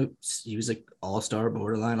years. He was like all-star,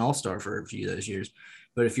 borderline all-star for a few of those years.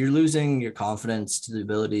 But if you're losing your confidence to the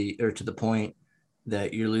ability or to the point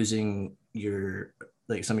that you're losing your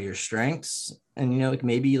like some of your strengths, and like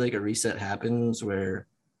maybe like a reset happens where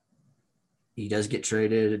he does get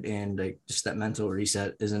traded and like just that mental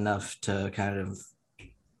reset is enough to kind of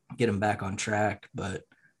get him back on track. But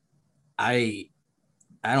I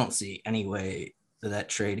don't see any way that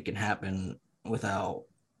trade can happen without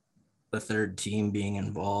a third team being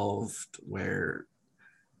involved where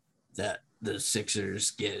that the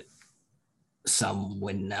Sixers get some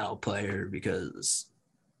win now player because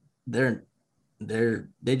they're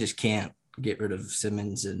they just can't get rid of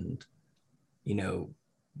Simmons and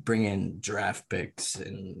bring in draft picks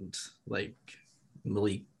and like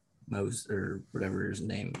Malik Mose or whatever his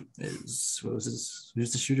name is. What was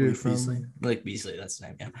who's the shooter Malik from Beasley. Malik Beasley? That's the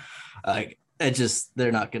name. Yeah, like it just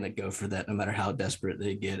they're not gonna go for that no matter how desperate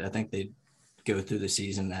they get. I think they go through the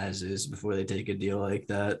season as is before they take a deal like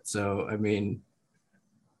that. So I mean,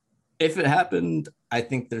 if it happened, I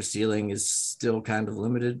think their ceiling is still kind of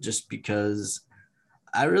limited just because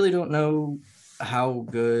I really don't know how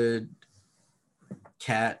good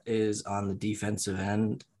Cat is on the defensive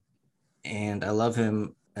end. And I love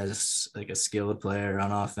him as like a skilled player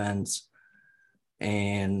on offense.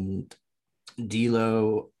 And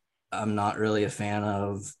D'Lo, I'm not really a fan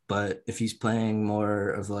of, but if he's playing more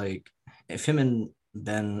of like, if him and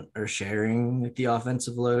Ben are sharing like the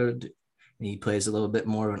offensive load and he plays a little bit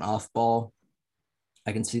more of an off ball,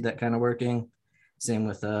 I can see that kind of working. Same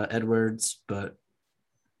with Edwards, but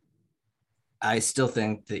I still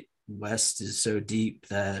think the West is so deep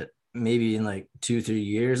that maybe in like 2-3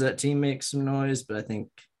 years that team makes some noise, but I think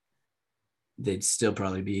they'd still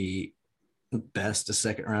probably be best a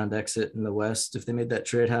second round exit in the West if they made that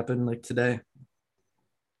trade happen like today.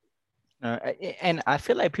 And I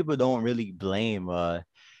feel like people don't really blame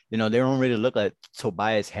they don't really look at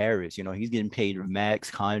Tobias Harris. He's getting paid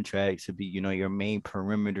max contracts to be, your main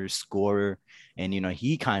perimeter scorer. And,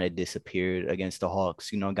 he kind of disappeared against the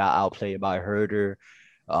Hawks, got outplayed by Herder,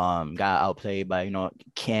 got outplayed by,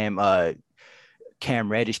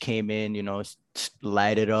 Cam Reddish came in,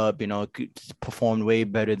 lighted up, performed way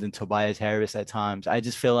better than Tobias Harris at times. I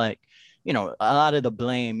just feel like, a lot of the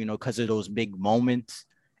blame, because of those big moments,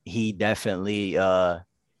 he definitely got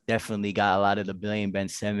a lot of the blame, Ben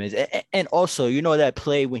Simmons. And also, that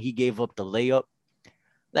play when he gave up the layup,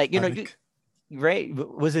 like, right?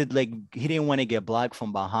 Was it like he didn't want to get blocked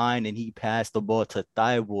from behind and he passed the ball to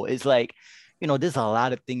Thibault? It's like, there's a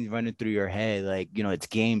lot of things running through your head. Like, it's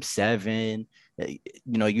game 7.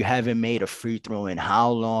 You haven't made a free throw in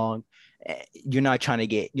how long? You're not trying to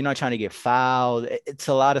get fouled. It's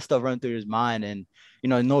a lot of stuff running through his mind, and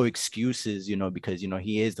no excuses. Because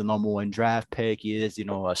he is the number 1 draft pick. He is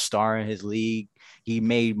a star in his league. He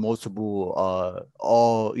made multiple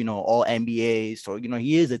all NBAs. So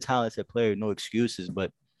he is a talented player. No excuses.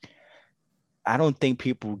 But I don't think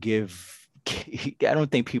people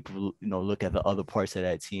look at the other parts of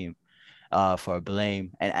that team for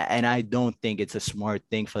blame, and I don't think it's a smart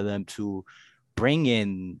thing for them to bring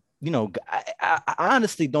in. I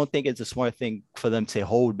honestly don't think it's a smart thing for them to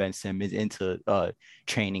hold Ben Simmons into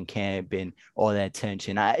training camp and all that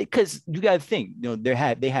tension. Because you got to think, they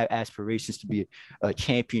have aspirations to be a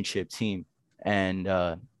championship team, and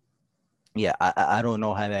yeah, I don't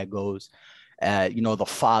know how that goes. The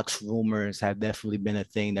Fox rumors have definitely been a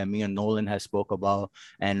thing that me and Nolan has spoke about,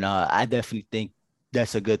 and I definitely think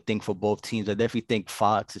that's a good thing for both teams. I definitely think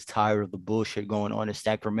Fox is tired of the bullshit going on in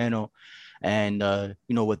Sacramento, and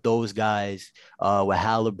with those guys, with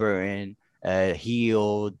Halliburton,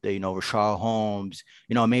 Hield, Rashard Holmes,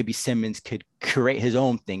 maybe Simmons could create his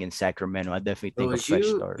own thing in Sacramento. I definitely think a fresh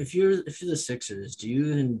start. If you're the Sixers, do you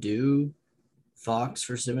even do Fox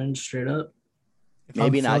for Simmons straight up?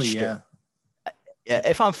 Maybe not straight. Yeah. Yeah,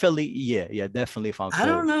 if I'm Philly, yeah, definitely. If I'm Philly. I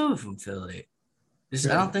don't know if I'm Philly. I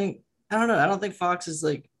don't know. I don't think Fox is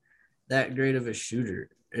like that great of a shooter,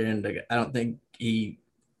 and like, I don't think he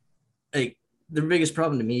like the biggest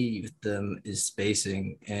problem to me with them is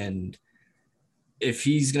spacing, and if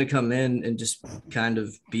he's gonna come in and just kind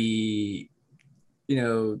of be,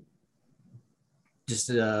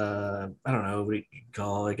 just I don't know what you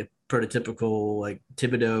call like a prototypical like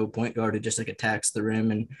Thibodeau point guard who just like attacks the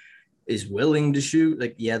rim and is willing to shoot,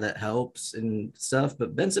 like, yeah, that helps and stuff.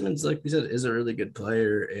 But Ben Simmons, like we said, is a really good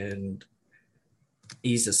player and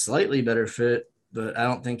he's a slightly better fit, but I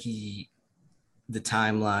don't think the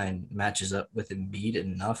timeline matches up with Embiid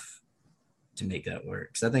enough to make that work.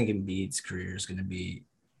 Because I think Embiid's career is going to be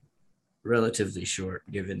relatively short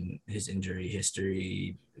given his injury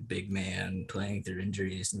history, big man playing through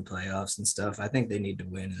injuries in the playoffs and stuff. I think they need to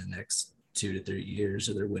win in the next 2 to 3 years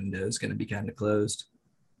or their window is going to be kind of closed.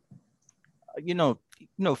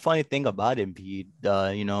 Funny thing about Embiid,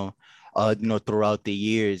 throughout the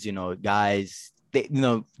years, guys,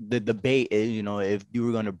 the debate is, if you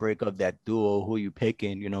were going to break up that duo, who you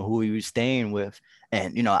picking, who are you staying with?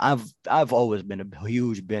 And, I've always been a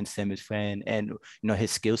huge Ben Simmons fan and,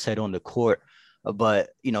 his skill set on the court. But,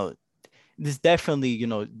 this definitely,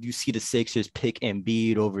 you see the Sixers pick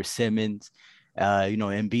Embiid over Simmons.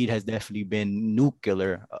 Embiid has definitely been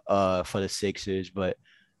nuclear for the Sixers, but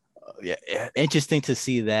yeah, interesting to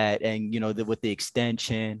see that, and with the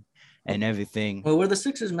extension and everything. Well, where the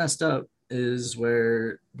Sixers messed up is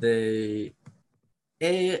where I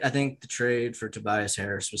think the trade for Tobias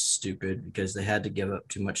Harris was stupid because they had to give up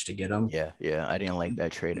too much to get him. Yeah, I didn't like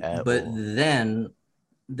that trade at But all. then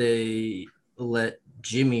they let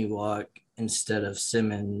Jimmy walk instead of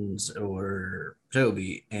Simmons or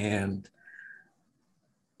Toby. And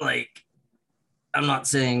like, I'm not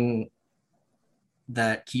saying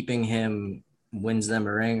that keeping him wins them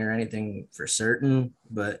a ring or anything for certain,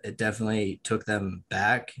 but it definitely took them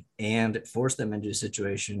back and it forced them into a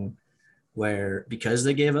situation where, because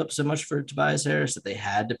they gave up so much for Tobias Harris, that they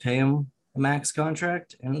had to pay him a max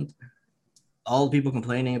contract. And all the people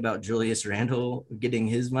complaining about Julius Randle getting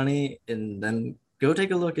his money, and then go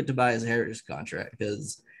take a look at Tobias Harris' contract,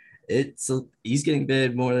 because he's getting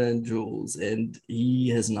paid more than Jules, and he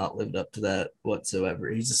has not lived up to that whatsoever.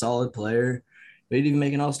 He's a solid player, but he didn't even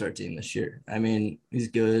make an All-Star team this year. I mean, he's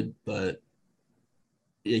good, but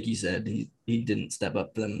like you said, he didn't step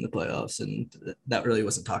up for them in the playoffs, and that really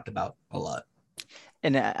wasn't talked about a lot.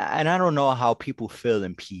 And I don't know how people feel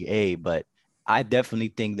in PA, but I definitely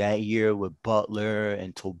think that year with Butler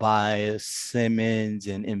and Tobias, Simmons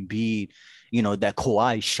and Embiid, that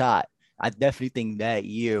Kawhi shot. I definitely think that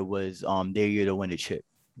year was their year to win the chip.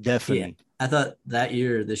 Yeah, Definitely. I thought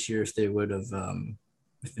this year, if they would have,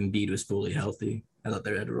 if Embiid was fully healthy, I thought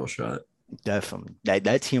they had a real shot. Definitely.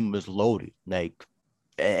 That team was loaded. Like,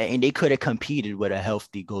 and they could have competed with a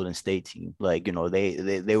healthy Golden State team. Like,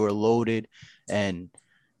 they were loaded, and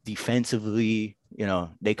defensively,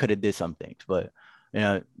 they could have did some things, but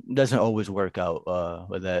it doesn't always work out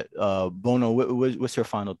with that. Bono, what's your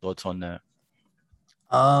final thoughts on that?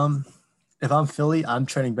 If I'm Philly, I'm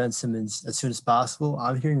trading Ben Simmons as soon as possible.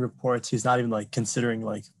 I'm hearing reports he's not even like considering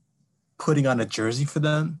like putting on a jersey for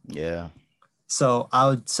them. Yeah. So I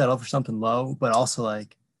would settle for something low, but also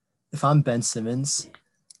like if I'm Ben Simmons,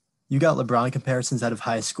 you got LeBron comparisons out of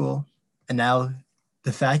high school, and now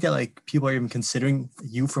the fact that like people are even considering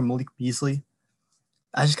you for Malik Beasley,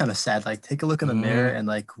 that's just kind of sad. Like take a look in the mirror and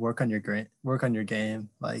like work on your game.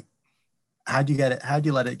 Like how do you get it? How do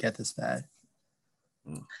you let it get this bad?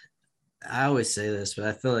 I always say this, but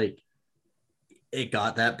I feel like it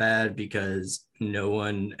got that bad because no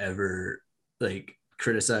one ever like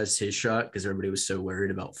criticized his shot, because everybody was so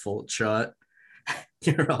worried about Fult's shot.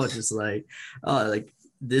 You're all just like, oh, like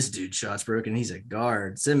this dude's shot's broken. He's a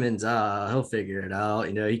guard. Simmons, he'll figure it out.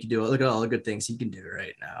 He can do it. Look at all the good things he can do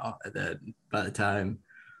right now. And then by the time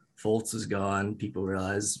Fultz was gone, people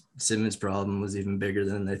realized Simmons' problem was even bigger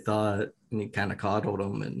than they thought, and he kind of coddled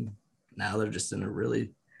them. And now they're just in a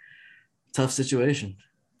really tough situation.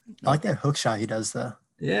 I like that hook shot he does though.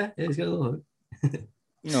 Yeah, he's got a little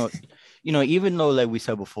hook. Even though, like we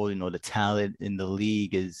said before, the talent in the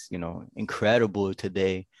league is, incredible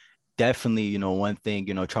today. Definitely, one thing,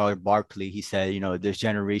 Charles Barkley, he said, this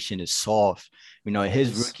generation is soft.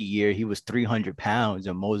 His rookie year, he was 300 pounds,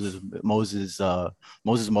 and Moses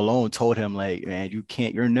Malone told him, like, man,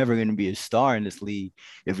 you're never going to be a star in this league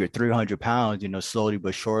if you're 300 pounds. Slowly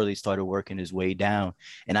but surely started working his way down.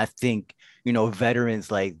 And I think, veterans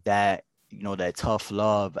like that, that tough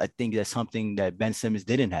love, I think that's something that Ben Simmons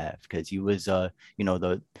didn't have, because he was, the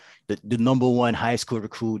number one high school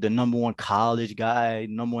recruit, the number one college guy,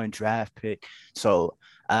 number one draft pick. So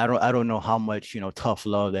I don't know how much, tough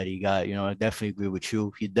love that he got. I definitely agree with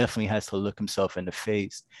you. He definitely has to look himself in the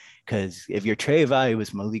face, because if your trade value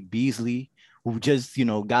was Malik Beasley, who just,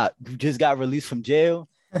 got released from jail,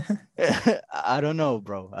 I don't know,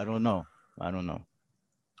 bro. I don't know.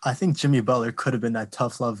 I think Jimmy Butler could have been that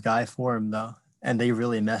tough love guy for him though, and they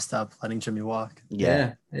really messed up letting Jimmy walk.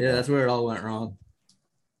 Yeah, that's where it all went wrong.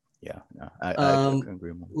 Yeah, no, I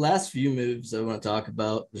agree more. Last few moves I want to talk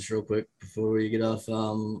about just real quick before we get off.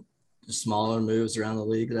 Smaller moves around the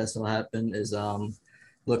league that still happen is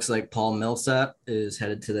looks like Paul Millsap is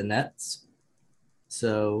headed to the Nets,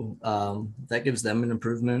 so that gives them an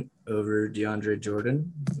improvement over DeAndre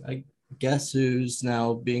Jordan, I guess, who's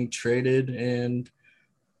now being traded and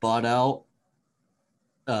bought out.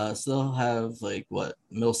 Still have like what,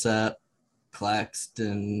 Millsap,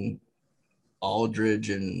 Claxton, Aldridge,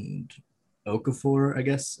 and Okafor, I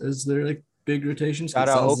guess, as their like big rotations. Shout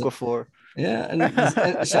out Okafor. Yeah,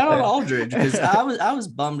 and shout out Aldridge, because I was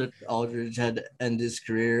bummed that Aldridge had to end his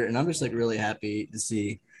career, and I'm just like really happy to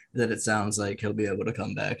see that it sounds like he'll be able to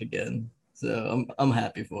come back again. So I'm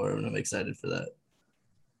happy for him, and I'm excited for that.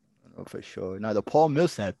 Oh, for sure. Now the Paul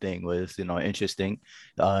Millsap thing was, interesting.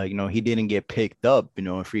 He didn't get picked up,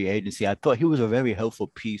 in free agency. I thought he was a very helpful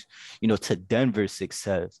piece, to Denver's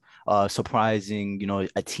success. Surprising,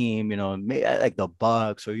 a team, like the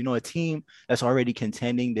Bucks or a team that's already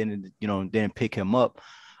contending, didn't pick him up.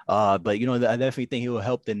 But I definitely think he will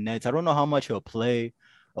help the Nets. I don't know how much he'll play.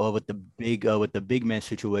 With the big man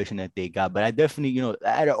situation that they got, but I definitely,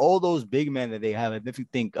 out of all those big men that they have, I definitely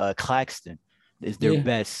think Claxton is their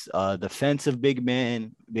best defensive big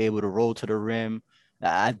man, be able to roll to the rim.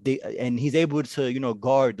 And he's able to,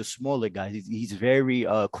 guard the smaller guys. He's very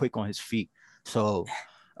quick on his feet. So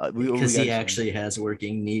because he actually has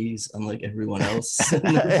working knees, unlike everyone else in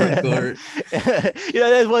the front court.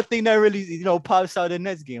 That's one thing that really, pops out in the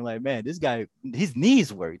Nets game. Like, man, this guy, his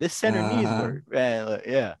knees work. This center knees work. Man,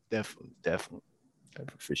 yeah, definitely,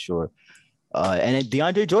 for sure. And then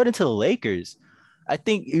DeAndre Jordan to the Lakers. I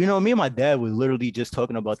think, me and my dad were literally just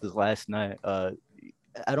talking about this last night. I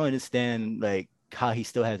don't understand, like, how he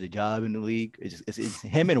still has a job in the league. It's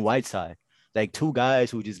him and Whiteside, like two guys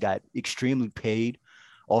who just got extremely paid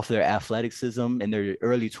off their athleticism in their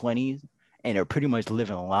early 20s, and they're pretty much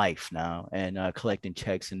living life now and collecting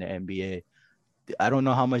checks in the NBA. I don't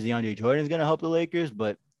know how much DeAndre Jordan is going to help the Lakers,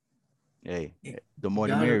 but hey, the more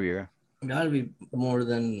the merrier. Got to be more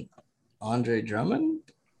than Andre Drummond,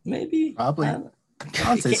 maybe? Probably.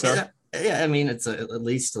 I'd say so. Yeah, I mean, it's at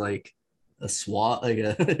least like a SWAT, like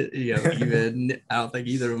even I don't think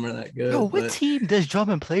either of them are that good. Yo, what team does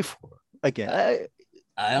Drummond play for? Again,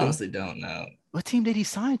 I honestly don't know. What team did he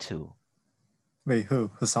sign to? Wait, who?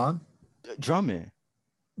 Hassan? Drummond.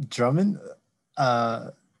 Drummond?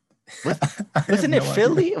 Wasn't it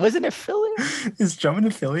Philly? Wasn't it Philly? Is Drummond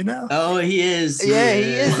in Philly now? Oh, he is. Yeah, he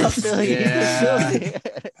is in Philly. Yeah.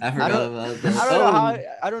 I forgot about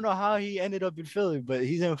that. I don't know how he ended up in Philly, but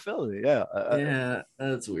he's in Philly. Yeah. Yeah,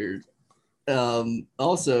 that's weird.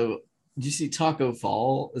 Also, did you see Taco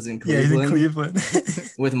Fall is in Cleveland? Yeah, he's in Cleveland.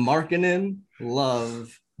 With Markkanen,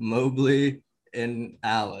 Love, Mobley, and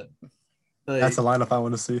Allen. Like, that's a lineup I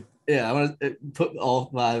want to see. Yeah, I want to put all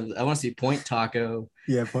five. I want to see Point Taco.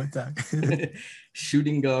 Yeah, Point Taco.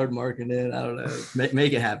 Shooting guard Markkanen. I don't know.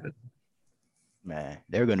 Make it happen. Man,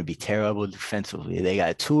 they're going to be terrible defensively. They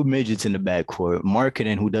got two midgets in the backcourt.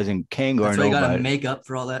 Markkanen, who can guard nobody. You got to make up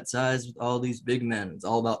for all that size with all these big men. It's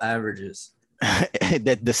all about averages.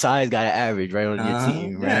 That the size got to average right on your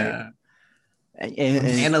team, right? Yeah. And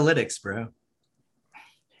analytics, bro.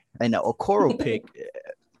 And the Okoro pick,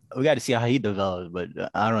 we got to see how he develops, but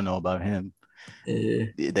I don't know about him.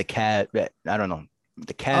 The cat, I don't know.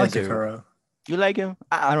 The Cavs. I like Okoro. You like him?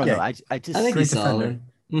 I don't know. I think he's solid.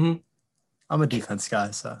 Mm-hmm. I'm a defense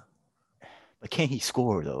guy, so. But can he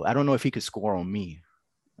score though? I don't know if he could score on me.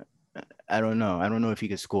 I don't know. I don't know if he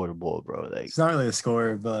could score the ball, bro. Like, he's not really a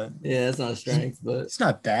scorer, but yeah, it's not a strength, but it's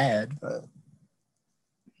not bad. But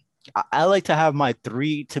I like to have my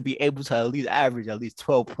three to be able to at least average at least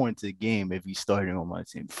 12 points a game if he's starting on my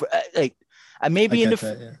team. Maybe in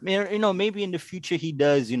the future he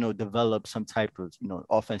does, develop some type of,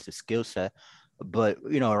 offensive skill set. But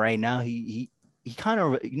right now he kind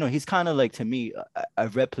of, he's kind of like, to me, a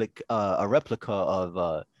replica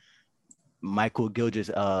of Michael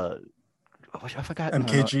Gilchrist. I forgot.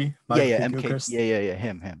 MKG. Yeah,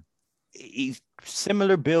 him. He's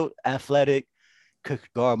similar built, athletic, could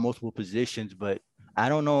guard multiple positions, but I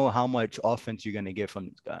don't know how much offense you're gonna get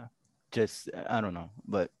from this guy. I don't know,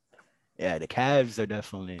 but yeah, the Cavs are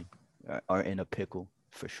definitely are in a pickle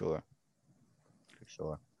for sure.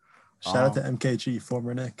 Shout out to MKG,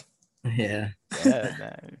 former Nick. Yeah,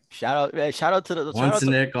 man. Shout out to the once a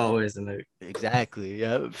Nick, always a Nick. Exactly.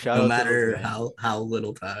 Yeah. No matter how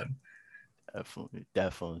little time.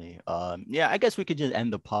 Definitely. Yeah, I guess we could just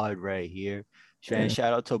end the pod right here. Shout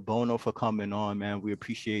out to Bono for coming on, man. We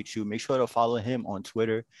appreciate you. Make sure to follow him on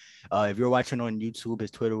Twitter. If you're watching on YouTube, his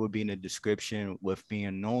Twitter will be in the description with me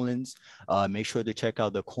and Nolan's. Make sure to check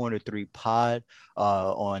out the Corner 3 Pod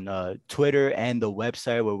on Twitter and the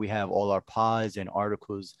website, where we have all our pods and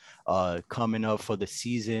articles coming up for the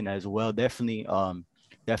season as well. Definitely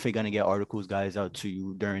gonna get articles, guys, out to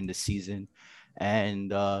you during the season.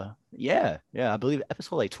 And I believe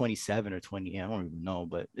episode like 27 or 20. I don't even know,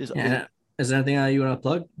 but is there anything you want to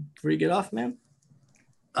plug before you get off, man?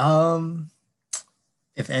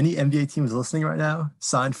 If any NBA team is listening right now,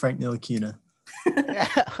 sign Frank Ntilikina.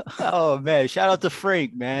 Oh man, shout out to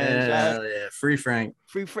Frank, man. Free Frank.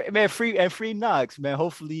 Free Knox, man.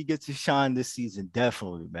 Hopefully he gets to shine this season.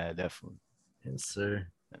 Definitely, man. Definitely. Yes, sir.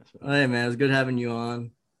 Hey man, it was good having you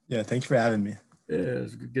on. Yeah, thanks for having me. Yeah, it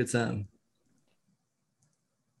was a good time.